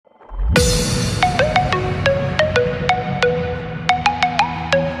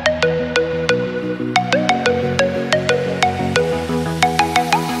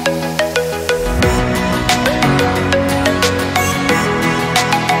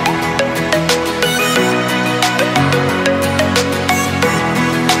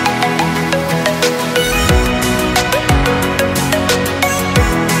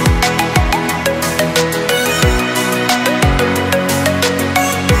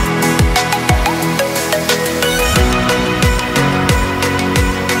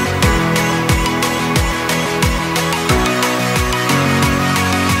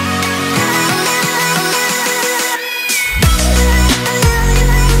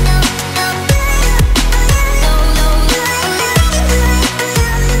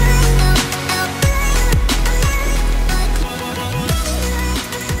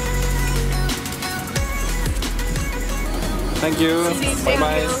Bye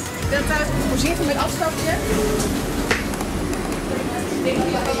bye. Dan thuis voorzien met afstapje.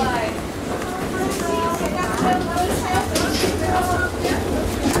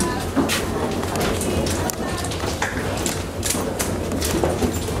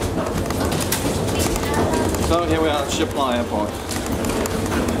 So here we are at Schiphol Airport.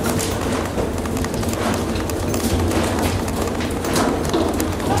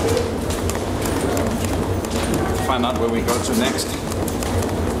 Find out where we go to next.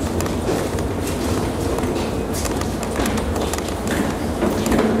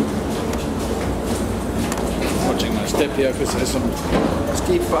 Watching my step here because there's some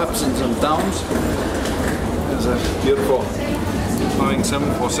steep ups and some downs. There's a beautiful Boeing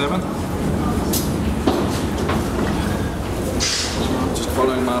 747. Just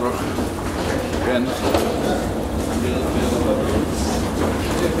following my route again.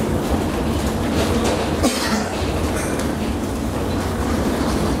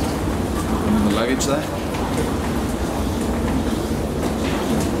 The luggage there.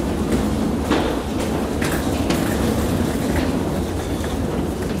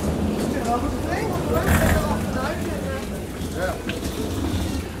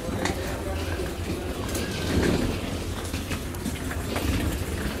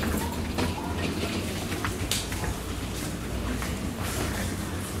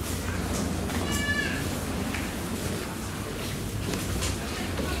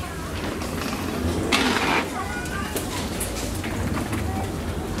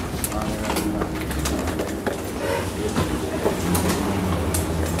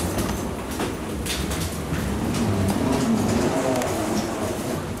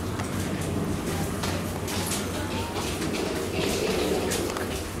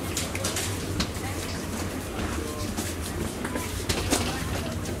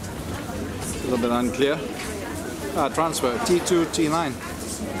 A little bit unclear. Transfer T2, T9.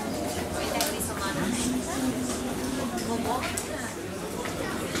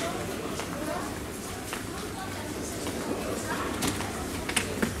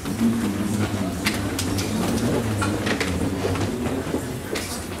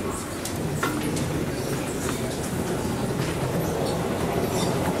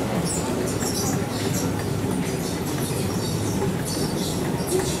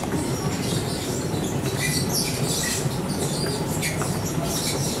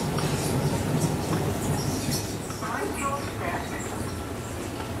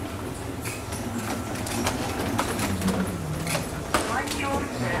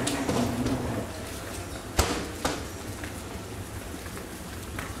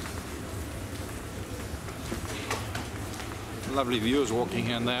 Lovely views walking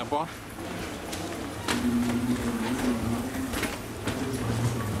here in the airport.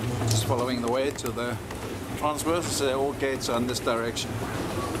 Just following the way to the transfers, all gates are in this direction.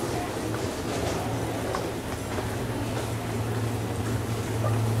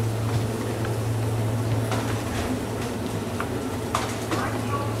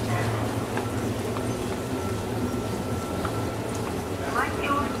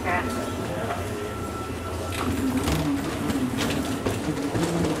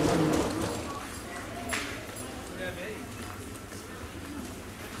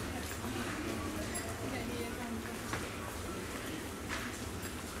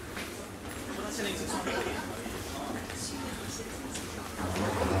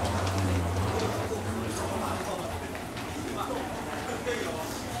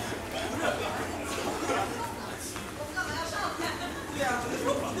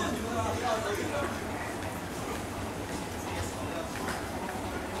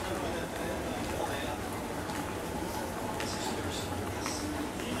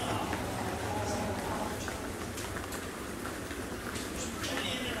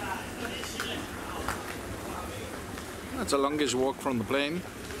 It's a longish walk from the plane.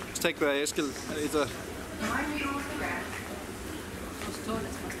 Let's take the escalator.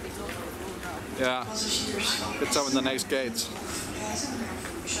 Yeah, it's up in the next gate. I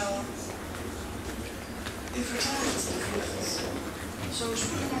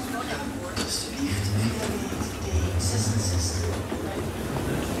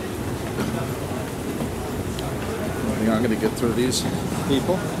think I'm going to get through these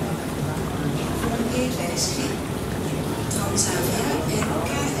people.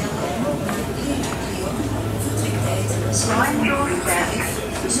 Mind your step.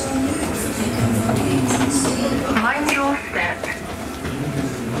 Mind your step.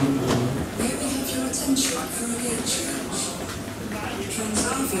 May we have your attention for a gate change.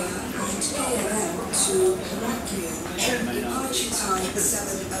 Transavia and KLM to Copenhagen, departure time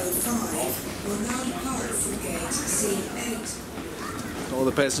 7:05, will now depart from gate C8. All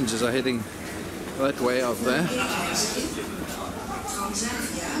the passengers are heading that way up there.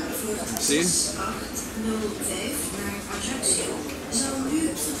 See?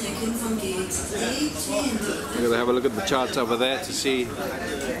 We're going to have a look at the charts over there to see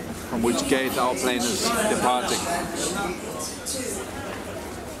from which gate our plane is departing.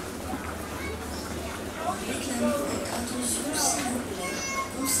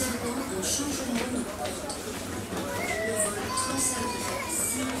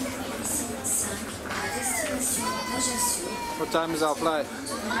 What time is our flight?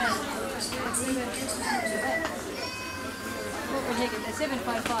 Copenhagen,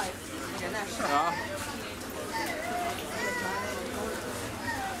 755. Yeah.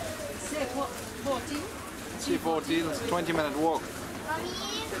 C14, it's a 20-minute walk.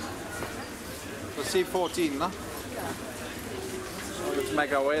 So C14, no? So let's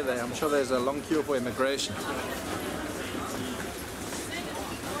make our way there. I'm sure there's a long queue for immigration.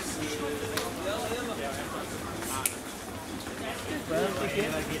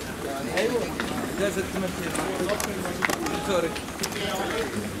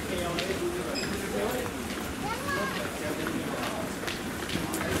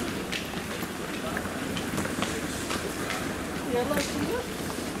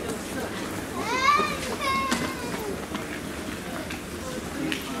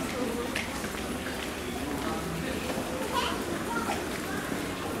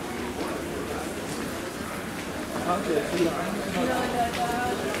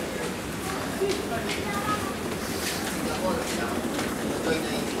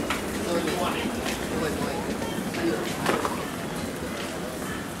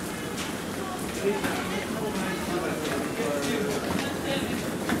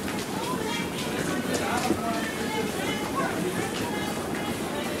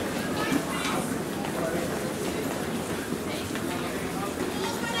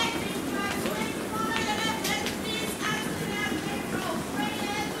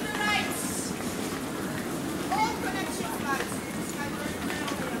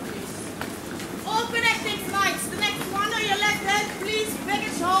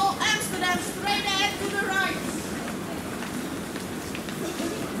 Amsterdam, straight ahead to the right.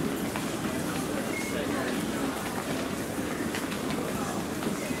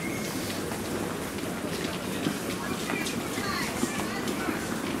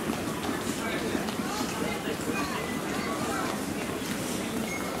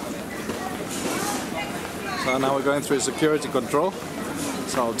 So now we're going through security control.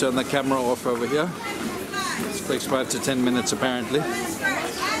 So I'll turn the camera off over here. It takes 5 to 10 minutes apparently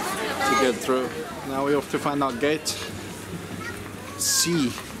to get through. Now we have to find our gate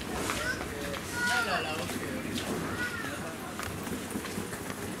C.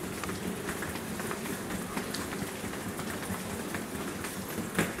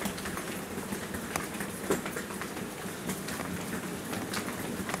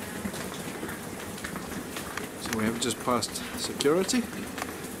 So we have just passed security.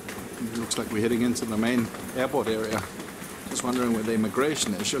 It looks like we're heading into the main airport area. Just wondering where the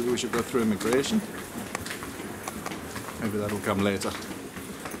immigration is. Surely we should go through immigration. Maybe that'll come later.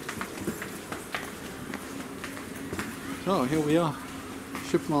 So here we are,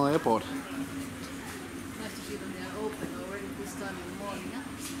 Schiphol Airport. Nice to see them, they are open already this time in the morning.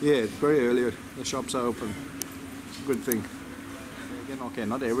 Yeah, it's very early. The shops are open. It's a good thing. Again, okay,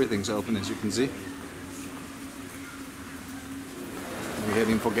 not everything's open as you can see. We're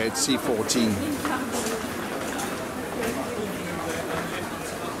heading for gate C14.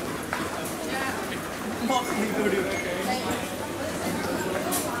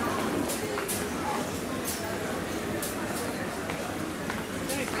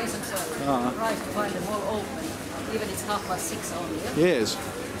 Surprised to find them all open, even it's 6:30 only. Yes.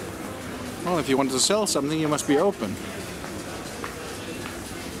 Well, if you want to sell something, you must be open.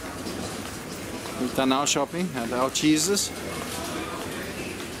 We've done our shopping and our cheeses.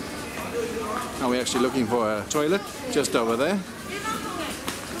 Now we're actually looking for a toilet just over there.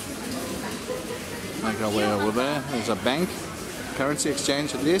 Make our way over there. There's a bank, currency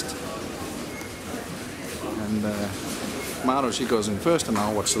exchange at least. And Maro, she goes in first and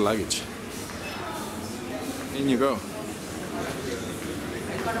I'll watch the luggage. In you go.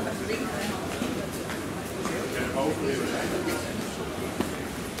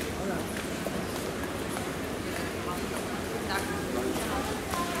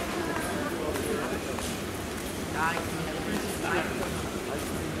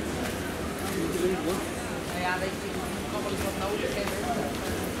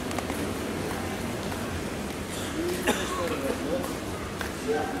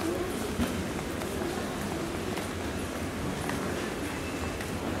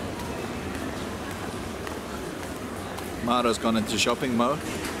 Mara's gone into shopping mode.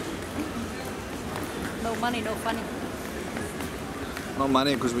 No money, no funny. No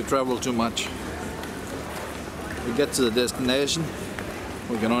money because we travel too much. We get to the destination,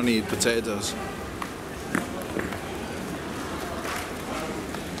 we can only eat potatoes.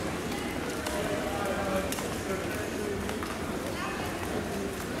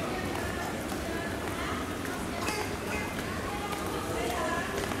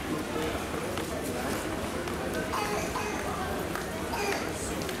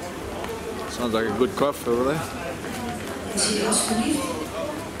 Sounds like a good cough over there. Zie alsjeblieft.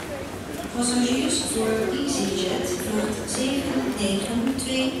 Passagiers voor EasyJet vlucht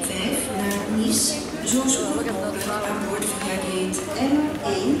 7925 naar Nice. Zo spoedig mogelijk aan boord van gate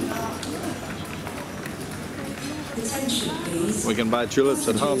M1. Attention please. We can buy tulips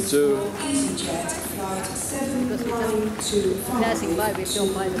at home too. EasyJet flight 7925. Passing by, we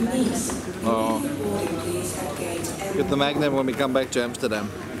don't buy the magnet. Oh, Boarding please at gate M1. get the magnet when we come back to Amsterdam.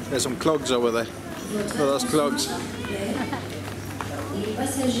 There's some clogs over there. Look at those clogs.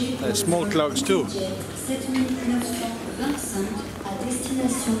 They're small clogs too. 7925 à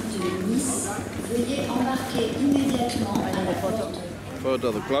destination de Nice. Veuillez embarquer immédiatement à la porte. Photo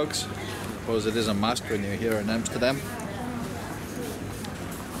of the clogs. Suppose it is a must when you're here in Amsterdam.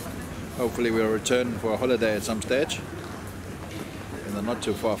 Hopefully we'll return for a holiday at some stage in the not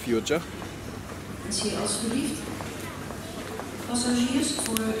too far future. Zie alsjeblieft. Passagiers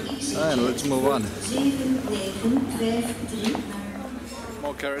voor EasyJet. And let's move on. 7953 naar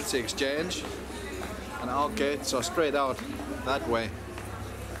More currency exchange, and our gates are straight out that way.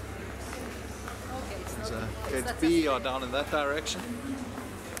 Okay, So it's gates not B are down in that direction.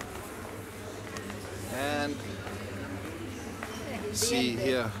 And see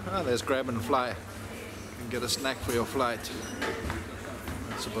here, there's grab and fly. You can get a snack for your flight.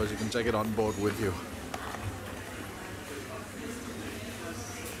 I suppose you can take it on board with you.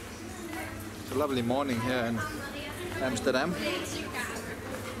 It's a lovely morning here in Amsterdam.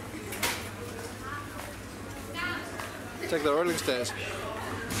 Take the rolling stairs.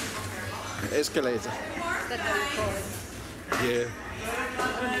 Escalator. Is that how you call it? Yeah. I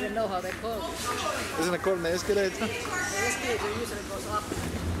don't even know how they call it. Isn't it called an escalator? The escalator usually goes up.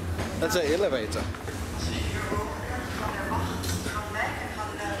 That's an elevator.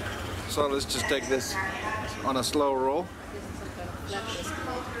 So let's just take this on a slow roll. This is some kind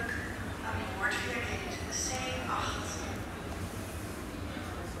of flat escalator.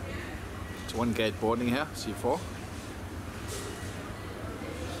 It's one gate boarding here, C4.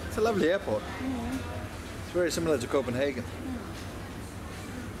 It's a lovely airport. It's very similar to Copenhagen.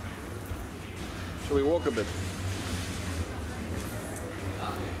 Shall we walk a bit?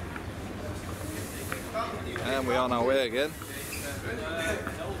 And we're on our way again.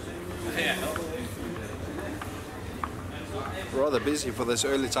 Rather busy for this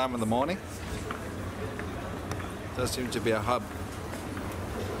early time in the morning. Does seem to be a hub.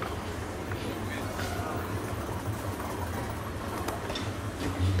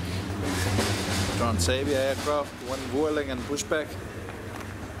 Transavia aircraft, one Vueling and pushback,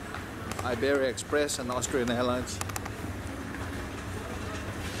 Iberia Express and Austrian Airlines.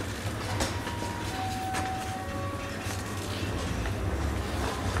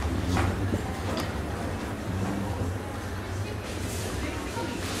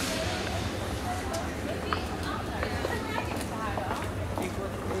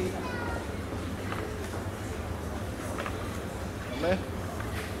 There.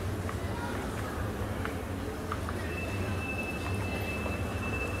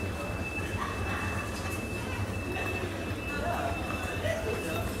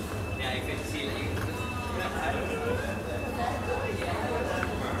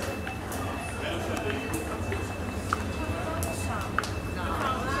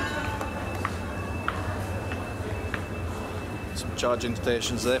 Some charging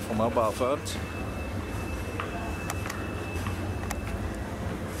stations there for mobile phones.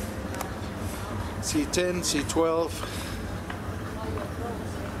 C10, C12.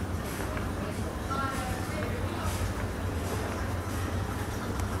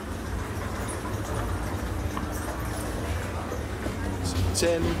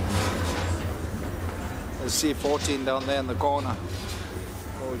 C10. There's C14 down there in the corner.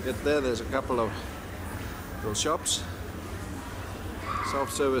 Before we get there, there's a couple of little shops.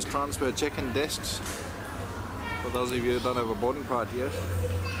 Self-service transfer check-in desks. For those of you who don't have a boarding pass yet.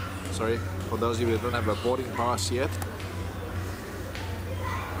 Sorry, for those of you who don't have a boarding pass yet.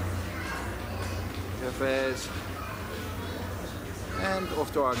 Cafes. And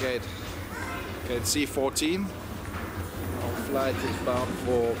off to our gate. Gate C14. Our flight is bound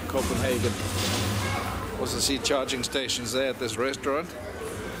for Copenhagen. Also see charging stations there at this restaurant.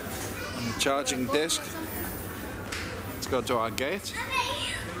 And a charging desk. Let's go to our gate.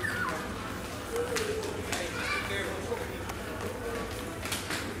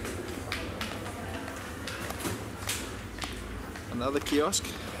 Another kiosk.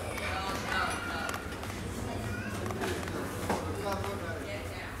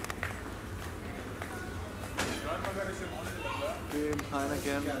 Beer,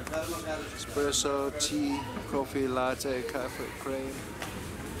 Heineken, espresso, tea, coffee, latte, cafe, cream.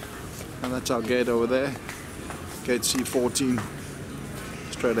 And that's our gate over there. Gate C14.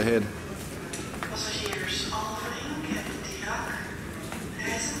 Straight ahead.